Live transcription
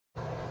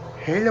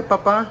Hey there,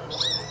 Papa.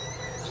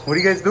 What are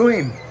you guys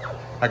doing?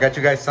 I got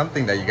you guys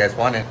something that you guys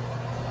wanted.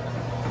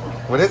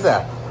 What is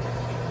that?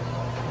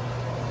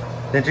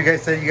 Didn't you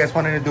guys say you guys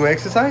wanted to do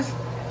exercise?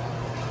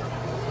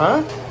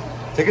 Huh?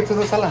 Take it to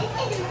the sala.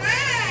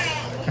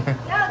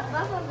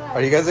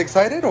 Are you guys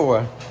excited or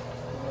what?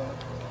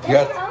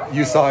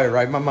 You saw it,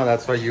 right, Mama?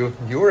 That's why you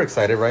were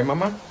excited, right,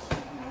 Mama?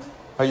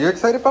 Are you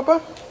excited,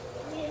 Papa?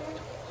 Yeah.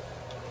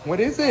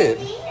 What is it?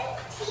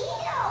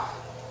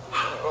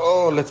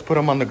 Oh, let's put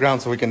them on the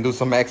ground so we can do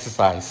some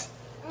exercise.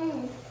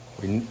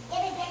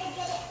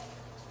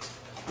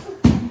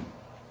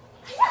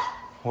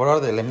 What are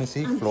they? Let me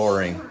see.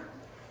 Flooring.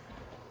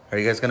 Are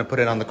you guys going to put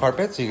it on the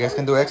carpet so you guys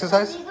can do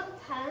exercise?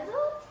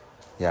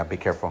 Yeah, be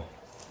careful.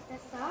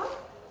 That's all?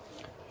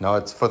 No,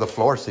 it's for the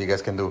floor so you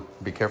guys can do.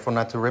 Be careful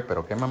not to rip it,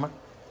 okay, Mama?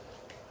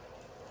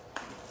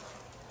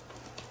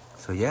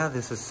 So yeah,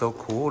 this is so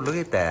cool. Look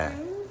at that.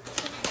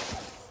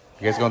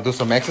 You guys going to do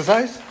some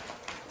exercise?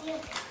 Yeah.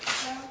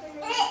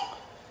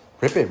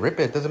 Rip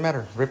it. Doesn't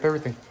matter. Rip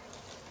everything.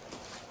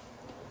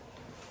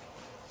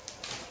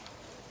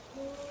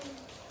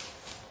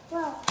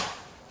 Well.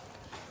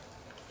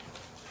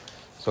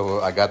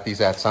 So I got these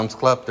at Sam's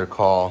Club. They're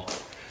called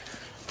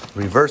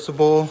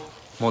reversible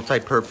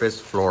multi-purpose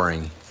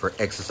flooring for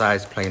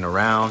exercise, playing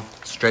around,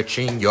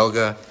 stretching,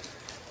 yoga,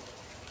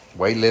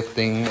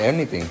 weightlifting,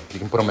 anything. You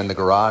can put them in the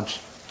garage.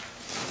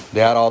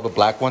 They had all the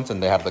black ones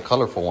and they have the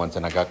colorful ones,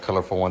 and I got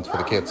colorful ones for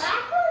the kids.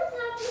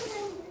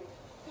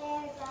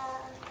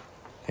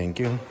 Thank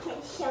you.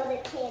 Can't show the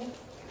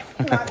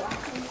kids.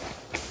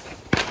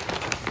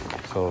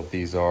 So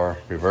these are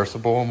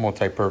reversible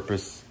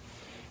multi-purpose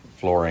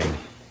flooring.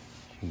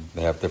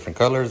 They have different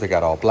colors. They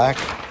got all black.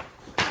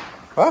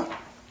 Huh?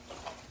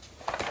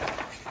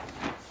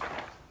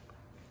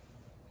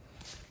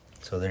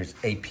 So there's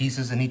 8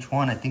 pieces in each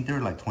one. I think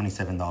they're like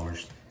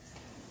 $27.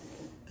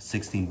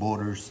 16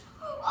 borders.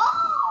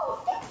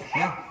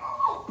 Yeah.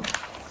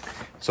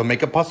 So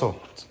make a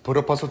puzzle. Put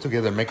a puzzle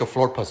together. Make a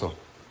floor puzzle.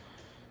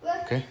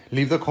 Okay.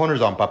 Leave the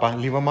corners on, Papa.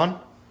 Leave them on.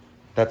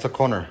 That's a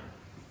corner.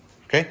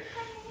 Okay.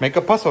 Make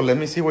a puzzle. Let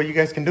me see what you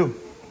guys can do.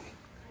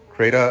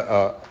 Create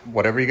a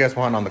whatever you guys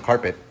want on the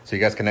carpet so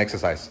you guys can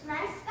exercise. My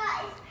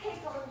sky is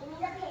paper. Give me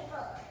the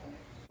paper.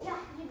 Yeah,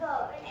 you go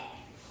over there.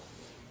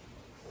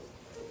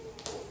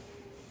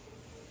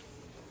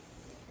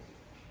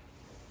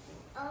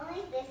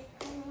 Only this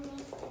one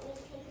needs to be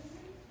taken.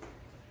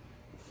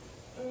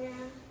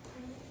 Yeah.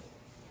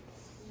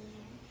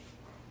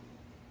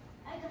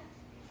 I got.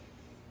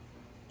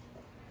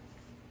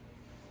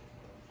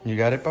 You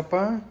got it,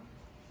 Papa?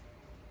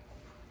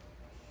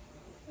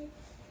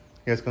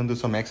 You guys gonna do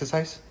some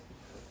exercise?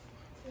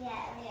 Yeah.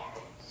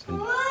 So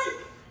Mama,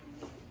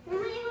 you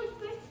was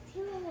first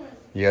too.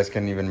 you guys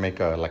can even make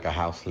a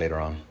house later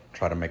on.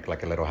 Try to make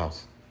like a little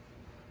house.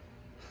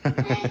 No,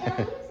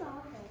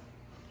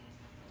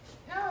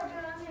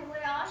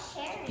 we're all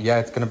sharing. Yeah,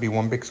 it's gonna be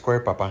one big square,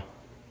 Papa.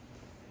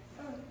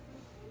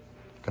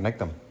 Connect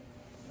them.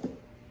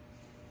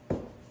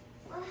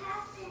 What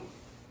happened?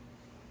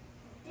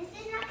 This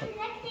is not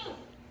connecting.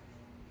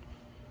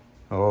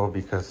 Oh,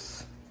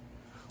 because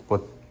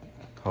what?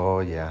 Oh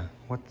yeah.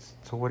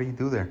 So what do you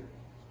do there?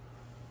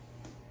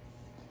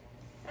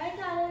 I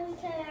got it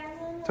to add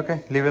one. It's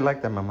okay. Leave it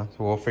like that, Mama.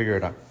 So we'll figure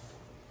it out.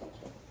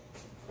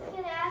 I'm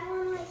gonna add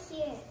one right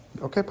here.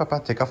 Okay,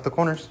 Papa. Take off the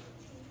corners.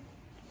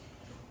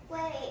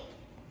 Wait.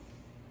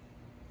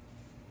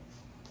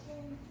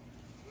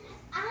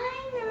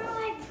 I know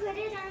I put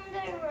it on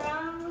the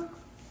wrong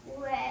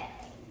way.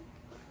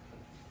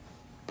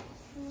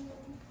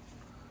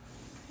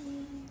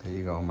 There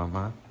you go,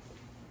 Mama.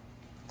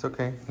 It's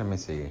okay. Let me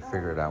see.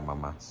 Figure it out,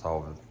 Mama.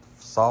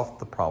 Solve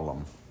the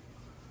problem.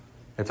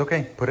 It's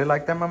okay. Put it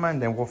like that, Mama, and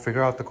then we'll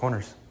figure out the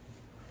corners.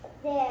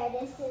 There,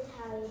 this is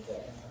how you do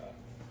it.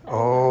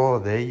 Oh,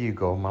 there you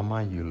go,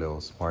 Mama, you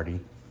little smarty.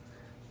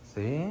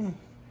 See?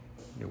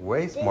 You're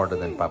way smarter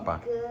than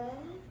Papa. Good.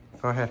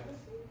 Go ahead.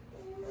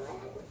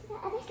 The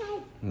other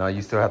side. No,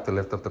 you still have to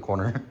lift up the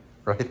corner,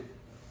 right?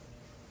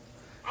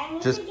 I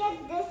need Just- to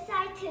get this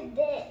side to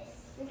this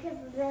because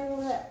then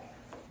look.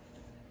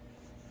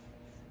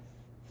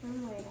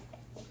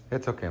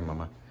 It's okay,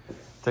 Mama.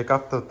 Take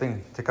off the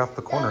thing. Take off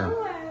the corner. Don't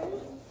worry.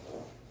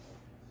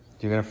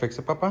 You gonna fix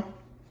it, Papa?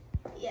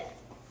 Yeah.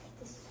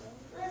 This one.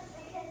 Look,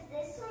 because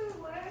this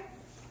one works.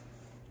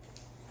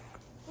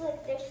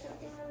 Look, there's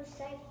something on the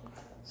side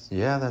here.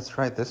 Yeah, that's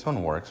right. This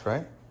one works,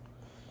 right?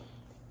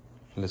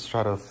 Let's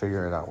try to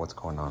figure it out what's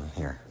going on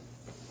here.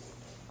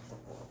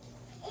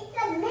 It's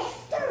a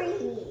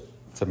mystery.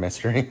 It's a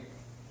mystery.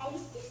 I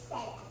used to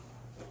say that.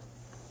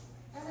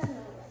 I don't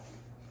know what.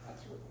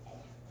 That's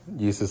weird.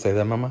 You used to say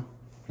that, Mama?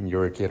 When you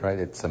were a kid, right?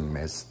 It's a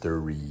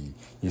mystery. You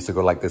used to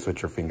go like this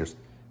with your fingers.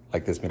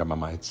 Like this, mira,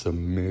 Mama. It's a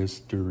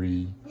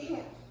mystery.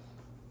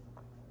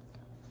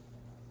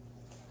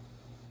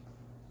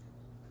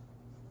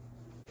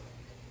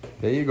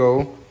 There you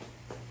go.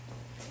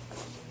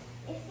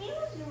 It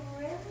feels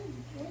really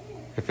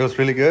good. It feels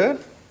really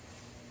good?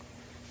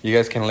 You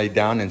guys can lay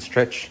down and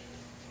stretch.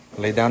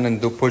 Lay down and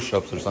do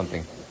push-ups or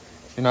something.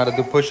 You know how to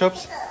do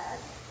push-ups?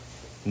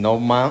 No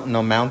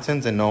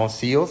mountains and no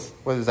seals?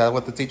 What is that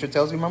what the teacher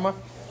tells you, Mama?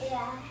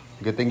 Yeah.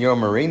 Good thing you're a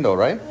Marine though,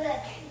 right? Look.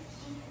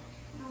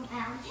 No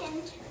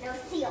mountains, no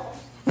seals.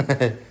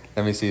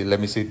 Let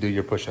me see do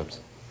your push-ups.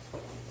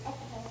 Okay.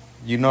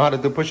 You know how to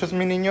do push-ups,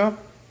 mi niño?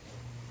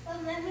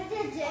 Remember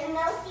to do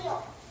no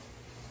seals.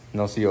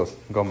 No seals.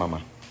 Go,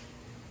 Mama.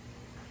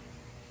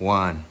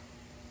 1,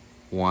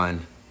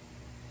 1,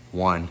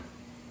 1,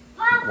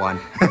 1.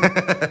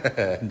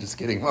 I'm just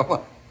kidding,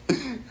 Mama.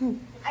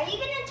 Are you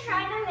gonna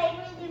try to make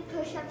me do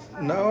push-ups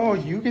for No,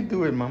 you can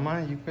do it,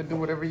 Mama. You can do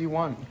whatever you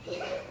want.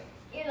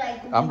 You're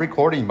like, I'm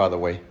recording, by the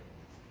way.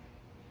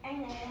 I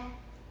know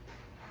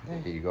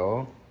that. There you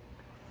go.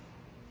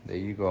 There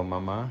you go,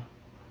 Mama.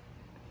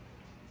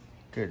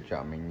 Good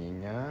job, mi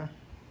niña.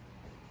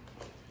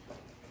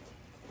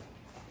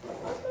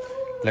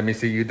 Let me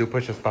see you do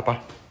push-ups,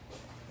 Papa.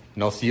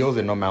 No seals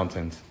and no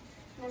mountains.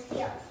 No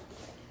seals.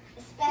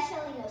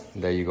 Especially no seals.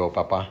 There you go,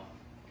 Papa.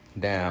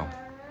 Down. 1,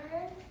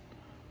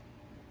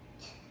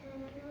 2.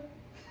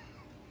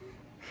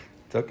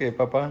 It's okay,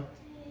 Papa.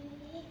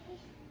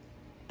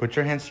 Put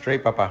your hands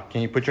straight, Papa.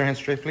 Can you put your hands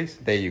straight, please?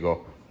 There you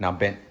go. Now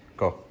bend.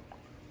 Go.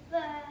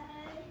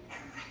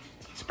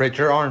 Spread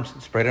your arms.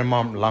 Spread them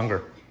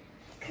longer.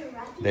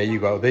 There you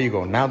go. There you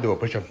go. Now do a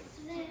push-up.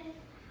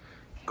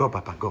 Go,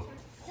 Papa. Go.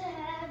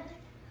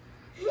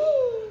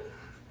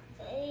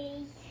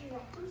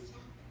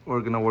 We're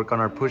going to work on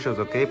our push-ups,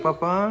 okay,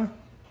 Papa?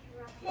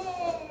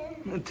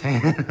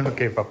 10.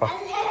 Okay, Papa.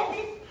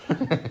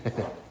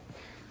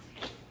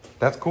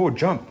 That's cool.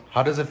 Jump.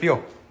 How does it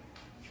feel?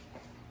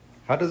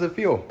 How does it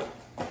feel?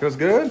 Feels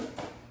good?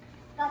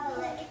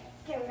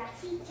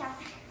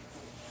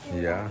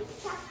 Yeah.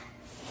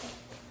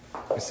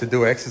 It's to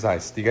do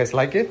exercise. Do you guys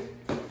like it?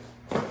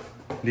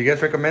 Do you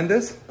guys recommend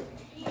this?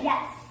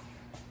 Yes.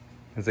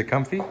 Is it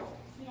comfy?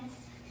 Yes.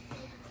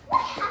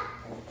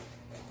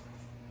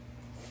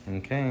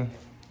 Okay.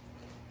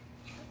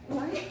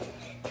 1,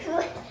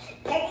 2,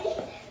 3,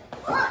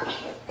 4.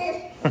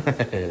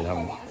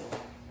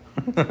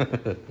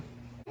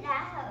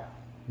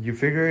 You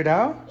figure it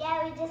out?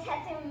 Yeah, we just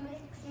have to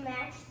mix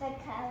match the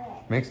color.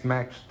 Mix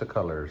match the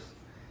colors.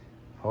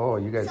 Oh,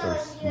 you guys are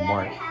So if you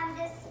smart. ever have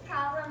this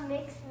problem,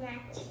 mix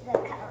match the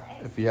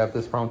colors. If you have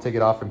this problem, take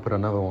it off and put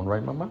another one,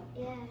 right, Mama?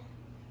 Yeah.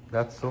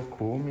 That's so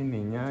cool, mi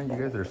niña. You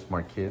guys are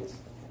smart kids.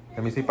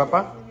 Let me see,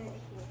 Papa.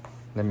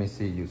 Let me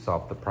see you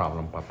solve the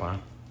problem, Papa.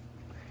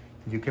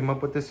 You came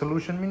up with the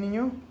solution, mi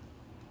niño?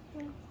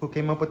 Who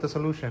came up with the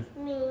solution?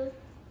 Me.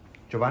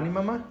 Giovanni,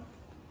 Mama?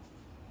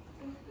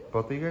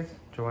 Both of you guys?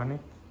 Giovanni?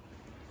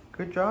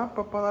 Good job,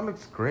 Papa. That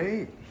looks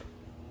great.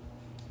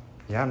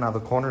 Yeah, now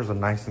the corners are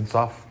nice and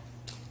soft.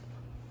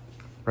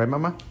 Right,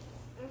 Mama?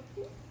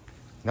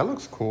 That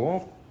looks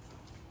cool.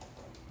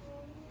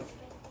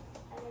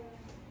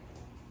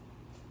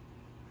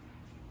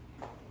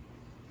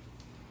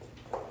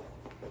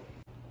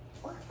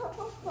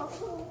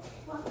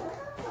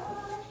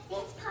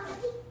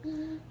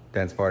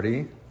 Dance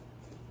party?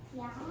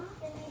 Yeah.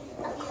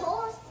 Of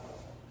course.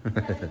 We're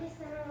gonna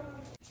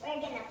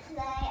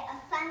play a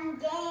fun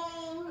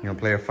game. You gonna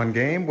play a fun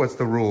game? What's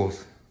the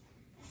rules?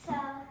 So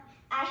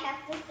I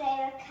have to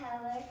say the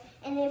color,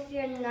 and if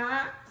you're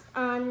not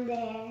on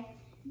there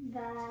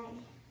by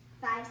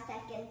 5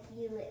 seconds,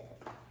 you lose.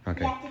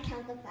 Okay. You have to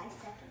count the 5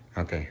 seconds.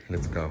 Okay,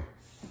 let's go.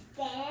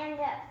 Stand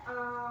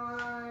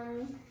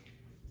on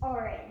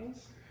orange.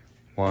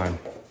 1,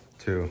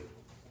 2,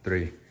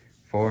 3,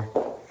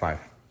 4, 5.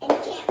 And you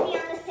can't be on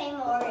the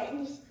same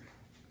orange.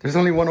 There's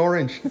only one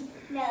orange.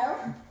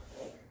 No.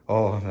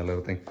 Oh, that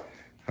little thing.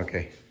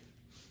 Okay.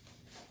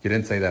 You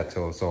didn't say that,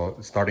 so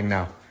starting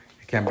now.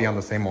 It can't be on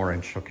the same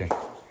orange, okay?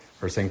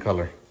 Or same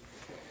color.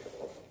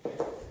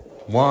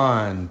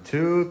 1,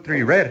 2,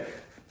 3, red.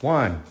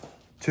 1,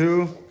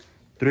 2,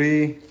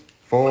 3,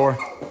 4,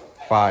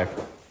 5.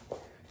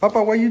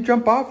 Papa, why you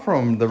jump off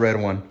from the red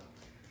one?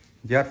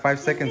 You had 5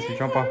 seconds to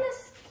jump off.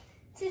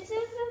 This is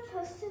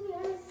supposed to be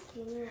on the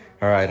skin.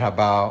 All right, how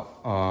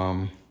about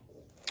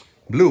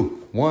blue?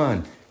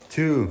 1,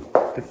 2,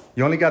 3.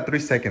 You only got 3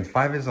 seconds.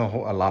 5 is a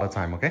lot of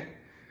time, okay?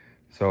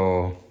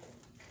 So,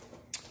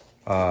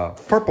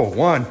 purple.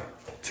 1,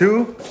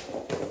 2,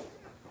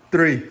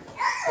 3.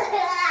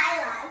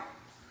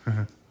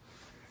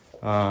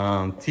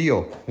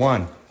 Teal.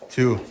 1,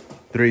 2,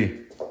 3.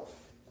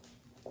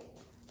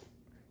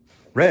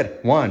 Red.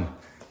 1,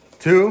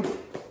 2,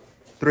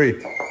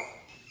 3.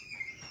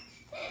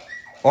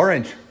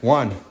 Orange.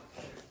 1,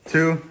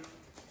 2,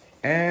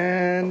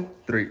 and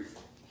 3.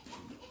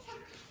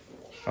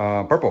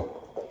 Purple.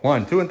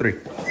 1, 2, and 3.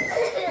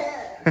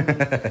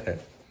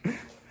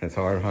 It's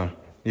hard, huh?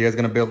 You guys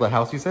gonna build a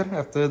house, you said,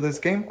 after this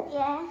game?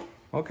 Yeah.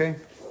 Okay.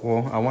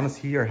 Well, I want to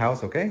see your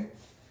house, okay?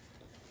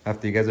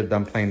 After you guys are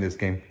done playing this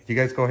game. You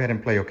guys go ahead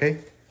and play, okay?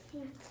 So,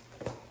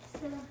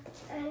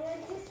 I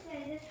want to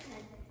say this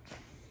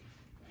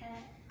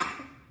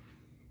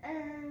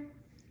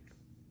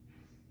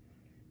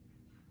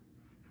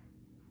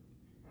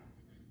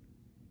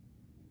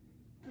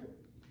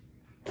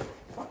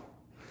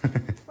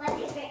What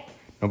is it?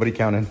 Nobody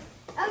counted.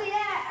 Oh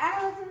yeah,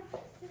 I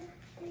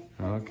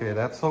was. Okay,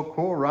 that's so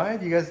cool,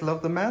 right? You guys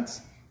love the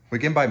mats? We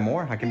can buy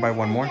more. I can buy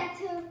one more.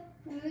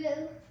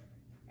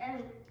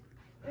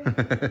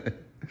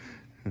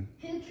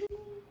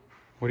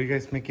 What are you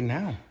guys making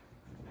now? A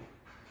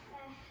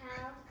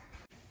house.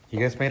 You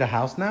guys made a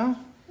house now?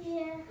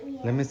 Yeah.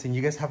 Let me see.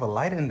 You guys have a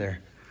light in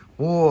there.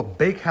 Whoa, a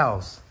big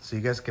house. So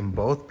you guys can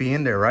both be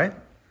in there, right?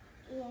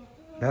 Yeah.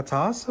 That's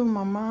awesome,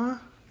 Mama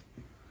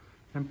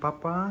and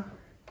Papa.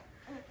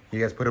 You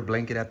guys put a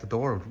blanket at the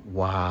door.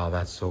 Wow,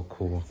 that's so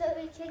cool. So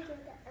we can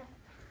get that.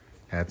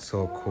 That's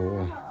so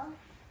cool. Wow.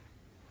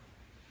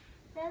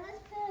 Now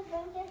let's put a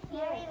blanket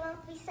here. It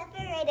won't be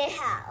separated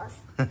house.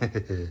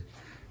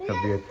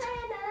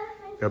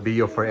 It'll be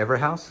your forever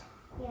house?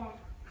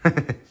 Yeah.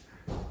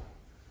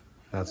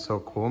 That's so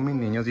cool, mi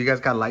niños. You guys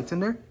got lights in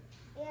there?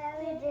 Yeah,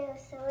 we do,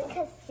 so we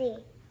can see.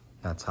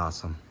 That's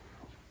awesome.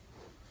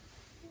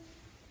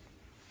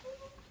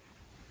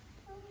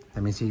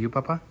 Let me see you,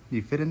 Papa.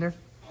 You fit in there?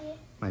 Yeah.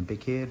 My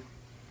big kid.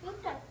 You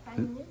can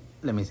find it.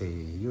 Let me see.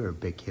 You're a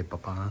big kid,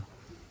 Papa.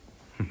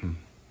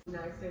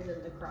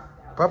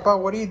 Papa,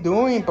 what are you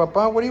doing,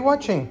 Papa? What are you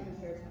watching?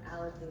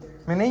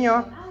 Mi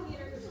niño.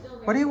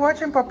 What are you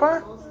watching,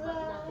 Papa?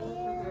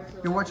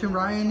 You're watching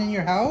Ryan in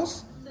your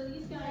house?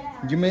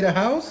 You made a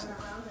house?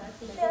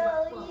 So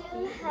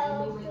you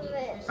help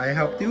with. I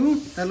helped you?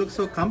 That looks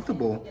so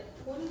comfortable.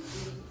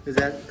 Is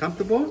that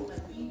comfortable?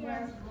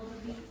 Yeah.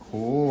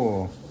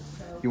 Cool.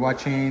 You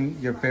watching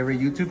your favorite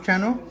YouTube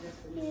channel?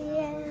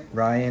 Yeah.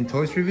 Ryan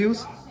Toys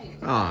Reviews?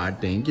 Ah,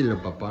 thank you,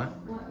 little Papa.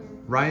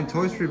 Ryan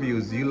Toys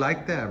Reviews. You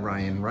like that,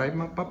 Ryan, right,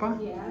 my Papa?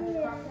 Yeah.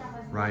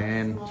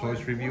 Ryan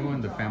Toys Review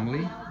and the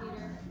family.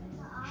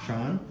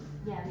 Sean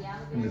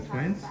and the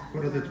twins.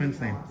 What are the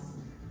twins' names?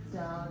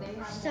 Sean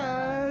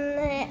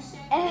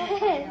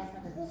and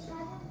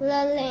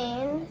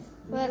Lillian.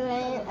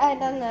 I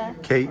don't know.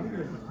 Kate.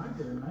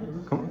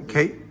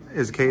 Kate?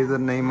 Is Kate the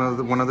name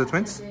of one of the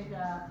twins?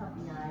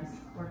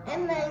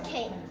 And then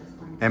Kate.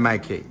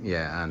 M.I.K.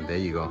 Yeah, and there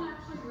you go.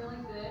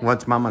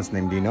 What's Mama's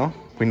name? Do you know?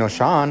 We know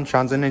Sean.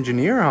 Sean's an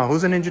engineer. Huh?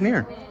 Who's an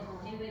engineer?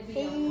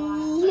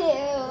 You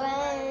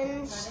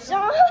and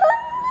Sean.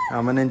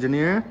 I'm an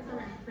engineer?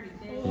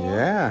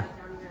 Yeah.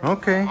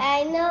 Okay.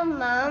 I know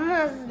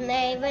Mama's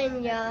name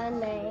and your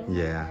name.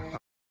 Yeah.